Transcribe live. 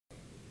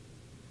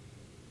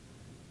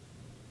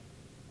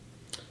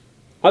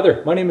Hi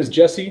there, my name is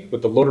Jesse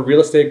with the Loaded Real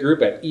Estate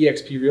Group at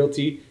eXp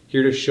Realty,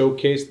 here to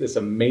showcase this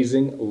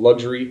amazing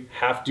luxury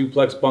half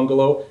duplex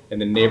bungalow in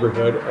the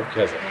neighborhood of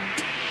Keswick.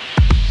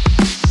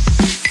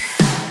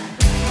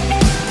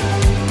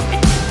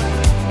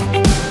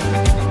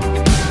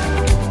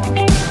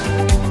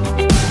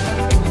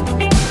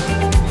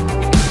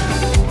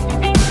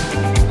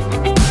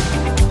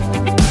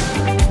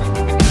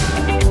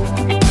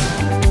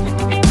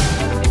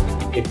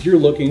 If you're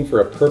looking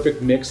for a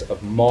perfect mix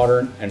of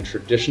modern and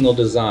traditional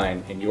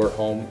design in your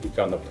home, we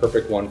found the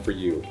perfect one for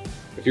you.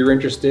 If you're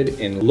interested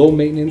in low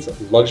maintenance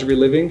luxury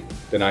living,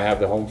 then I have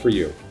the home for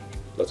you.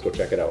 Let's go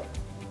check it out.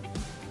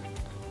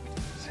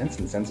 Sense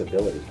and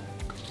Sensibility.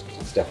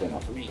 It's definitely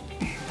not for me.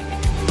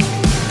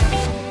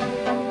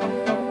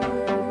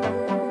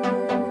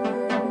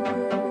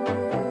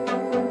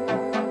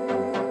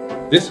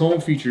 This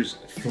home features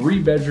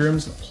 3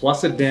 bedrooms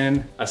plus a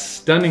den, a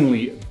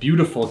stunningly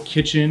beautiful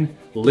kitchen,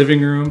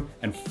 living room,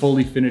 and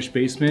fully finished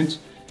basement.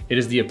 It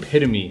is the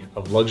epitome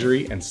of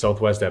luxury in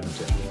Southwest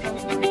Edmonton.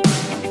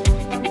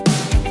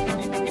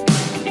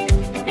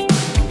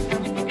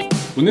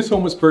 When this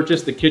home was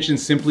purchased, the kitchen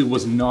simply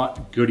was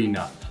not good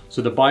enough.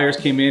 So the buyers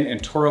came in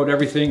and tore out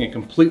everything and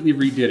completely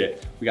redid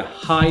it. We got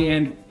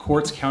high-end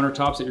quartz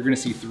countertops that you're gonna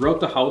see throughout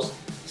the house,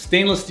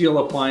 stainless steel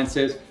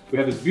appliances. We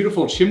have this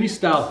beautiful chimney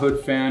style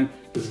hood fan,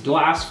 this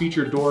glass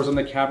feature doors on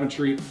the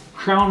cabinetry,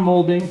 crown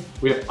molding.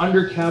 We have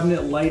under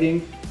cabinet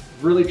lighting,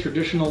 really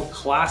traditional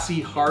classy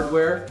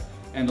hardware,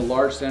 and a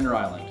large center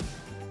island.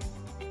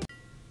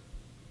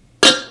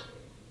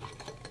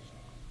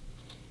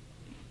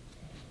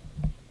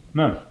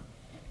 Man,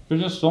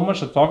 there's just so much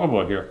to talk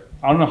about here.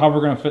 I don't know how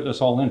we're gonna fit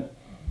this all in.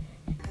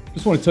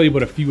 Just want to tell you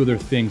about a few other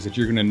things that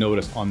you're gonna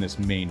notice on this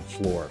main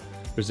floor.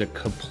 There's a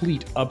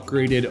complete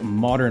upgraded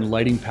modern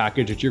lighting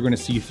package that you're gonna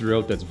see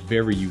throughout that's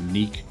very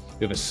unique.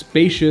 We have a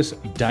spacious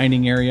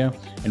dining area.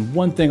 And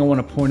one thing I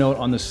wanna point out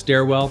on the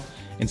stairwell,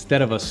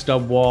 instead of a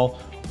stub wall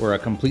or a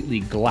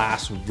completely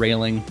glass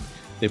railing,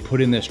 they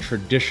put in this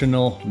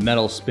traditional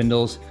metal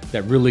spindles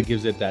that really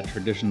gives it that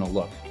traditional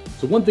look.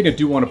 So one thing I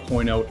do wanna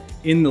point out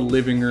in the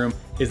living room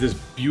is this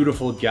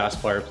beautiful gas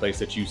fireplace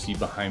that you see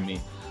behind me.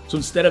 So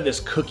instead of this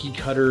cookie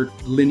cutter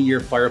linear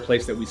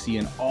fireplace that we see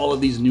in all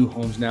of these new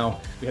homes now,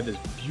 we have this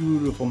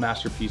beautiful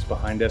masterpiece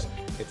behind us.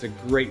 It's a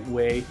great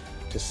way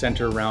to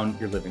center around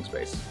your living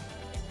space.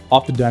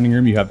 Off the dining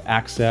room, you have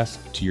access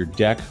to your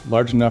deck,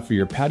 large enough for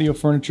your patio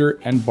furniture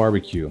and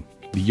barbecue.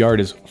 The yard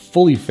is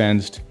fully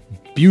fenced,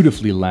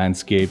 beautifully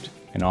landscaped,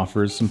 and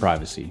offers some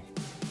privacy.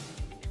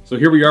 So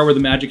here we are where the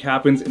magic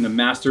happens in the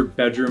master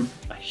bedroom,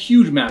 a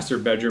huge master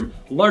bedroom,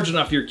 large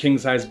enough for your king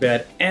size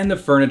bed and the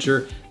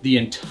furniture. The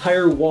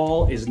entire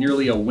wall is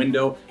nearly a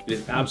window. It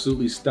is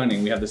absolutely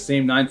stunning. We have the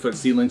same 9-foot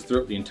ceilings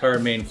throughout the entire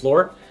main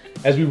floor.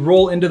 As we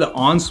roll into the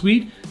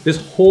ensuite, this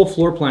whole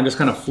floor plan just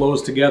kind of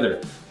flows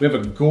together. We have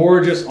a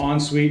gorgeous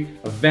ensuite,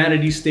 a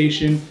vanity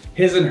station,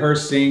 his and her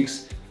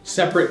sinks,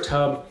 separate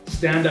tub,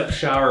 stand-up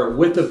shower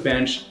with a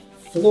bench,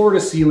 floor to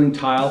ceiling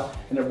tile,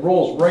 and it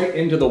rolls right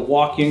into the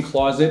walk-in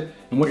closet.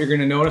 And what you're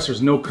gonna notice,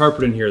 there's no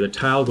carpet in here. The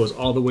tile goes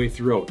all the way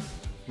throughout.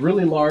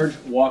 Really large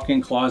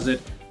walk-in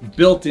closet,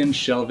 built-in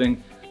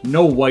shelving,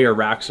 no wire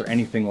racks or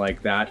anything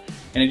like that.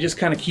 And it just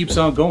kind of keeps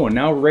on going.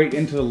 Now right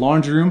into the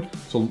laundry room.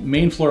 So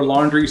main floor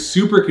laundry,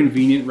 super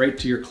convenient right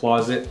to your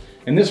closet.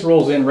 And this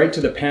rolls in right to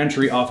the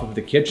pantry off of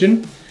the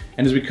kitchen.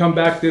 And as we come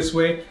back this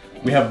way,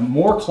 we have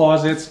more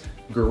closets,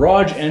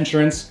 garage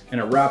entrance, and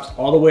it wraps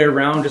all the way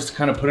around just to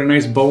kind of put a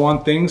nice bow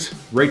on things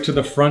right to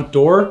the front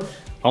door.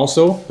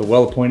 Also, the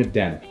well-appointed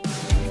den.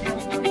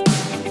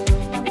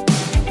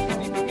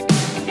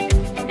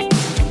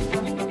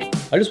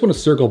 I just want to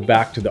circle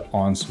back to the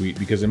ensuite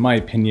because in my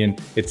opinion,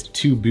 it's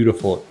too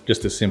beautiful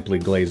just to simply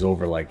glaze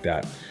over like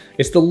that.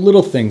 It's the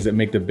little things that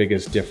make the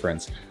biggest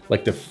difference,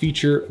 like the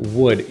feature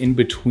wood in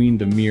between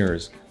the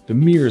mirrors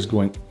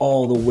going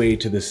all the way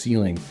to the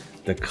ceiling,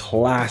 the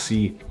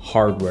classy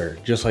hardware,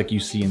 just like you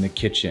see in the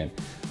kitchen,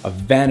 a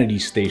vanity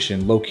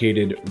station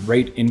located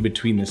right in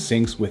between the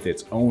sinks with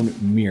its own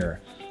mirror,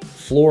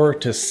 floor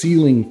to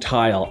ceiling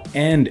tile,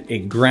 and a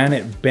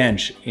granite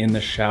bench in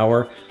the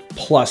shower,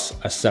 plus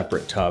a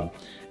separate tub.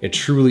 It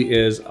truly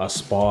is a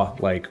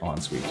spa-like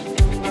ensuite.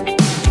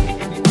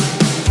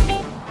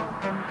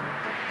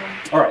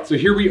 All right, so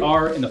here we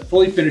are in the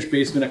fully finished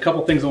basement. A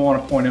couple things I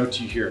want to point out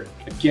to you here.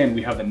 Again,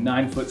 we have the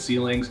 9-foot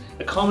ceilings.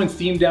 The common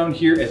theme down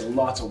here is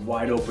lots of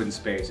wide open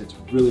space. It's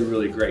really,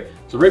 really great.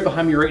 So right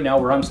behind me right now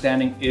where I'm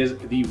standing is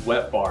the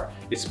wet bar.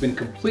 It's been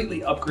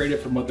completely upgraded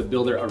from what the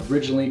builder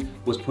originally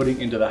was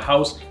putting into the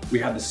house. We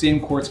have the same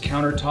quartz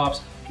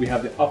countertops. We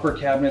have the upper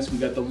cabinets, we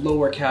got the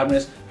lower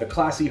cabinets, the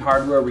classy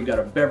hardware, we got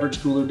a beverage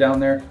cooler down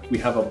there, we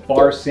have a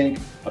bar sink,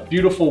 a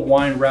beautiful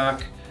wine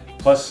rack,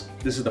 plus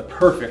this is the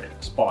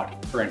perfect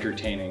spot for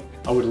entertaining.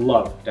 I would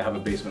love to have a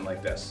basement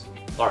like this.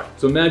 All right,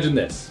 so imagine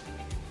this.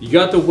 You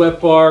got the wet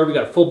bar, we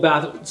got a full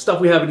bath,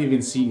 stuff we haven't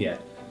even seen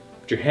yet.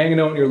 But you're hanging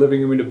out in your living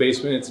room in the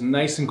basement, it's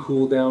nice and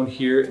cool down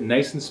here,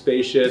 nice and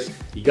spacious,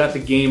 you got the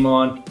game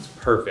on, it's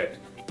perfect.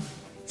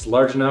 It's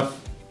large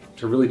enough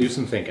to really do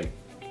some thinking.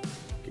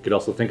 You could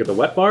also think of the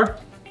wet bar,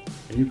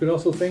 and you could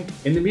also think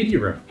in the media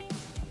room.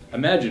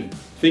 Imagine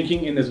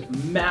thinking in this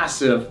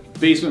massive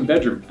basement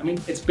bedroom. I mean,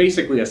 it's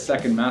basically a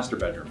second master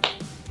bedroom.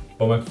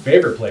 But my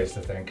favorite place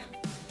to think.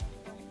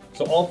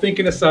 So all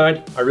thinking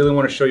aside, I really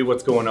want to show you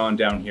what's going on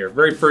down here.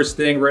 Very first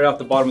thing, right off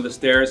the bottom of the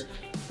stairs,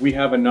 we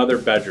have another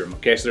bedroom.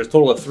 Okay, so there's a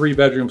total of 3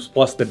 bedrooms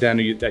plus the den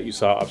that you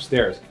saw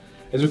upstairs.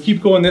 As we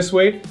keep going this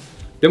way,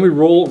 then we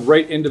roll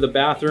right into the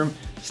bathroom.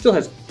 Still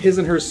has his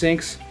and her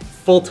sinks,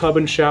 full tub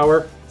and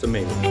shower. It's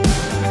amazing.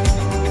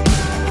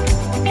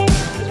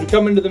 As we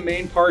come into the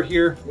main part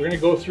here, we're gonna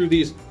go through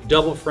these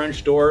double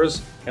French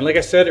doors. And like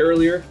I said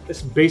earlier, this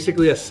is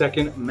basically a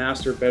second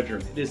master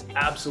bedroom. It is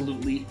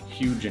absolutely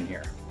huge in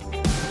here.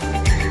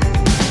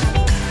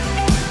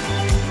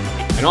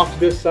 And off to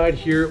this side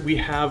here, we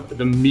have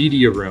the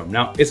media room.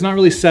 Now, it's not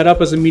really set up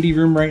as a media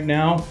room right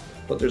now,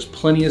 but there's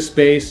plenty of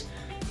space.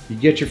 You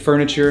get your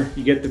furniture,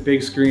 you get the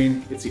big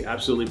screen. It's the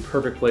absolutely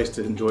perfect place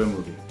to enjoy a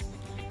movie.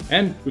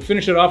 And we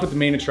finish it off with the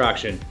main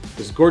attraction.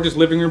 This gorgeous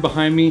living room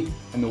behind me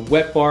and the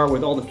wet bar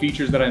with all the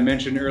features that I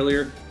mentioned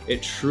earlier.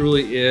 It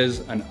truly is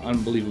an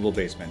unbelievable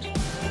basement.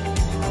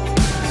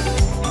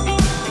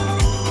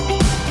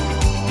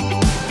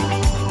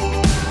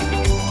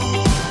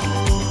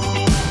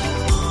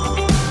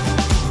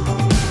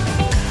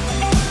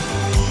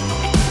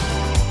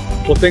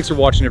 Well, thanks for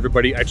watching,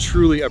 everybody. I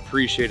truly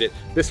appreciate it.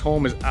 This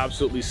home is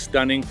absolutely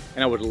stunning,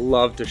 and I would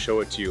love to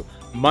show it to you.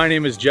 My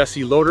name is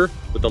Jesse Loader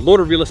with the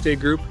Loader Real Estate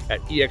Group at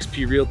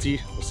eXp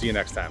Realty. We'll see you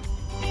next time.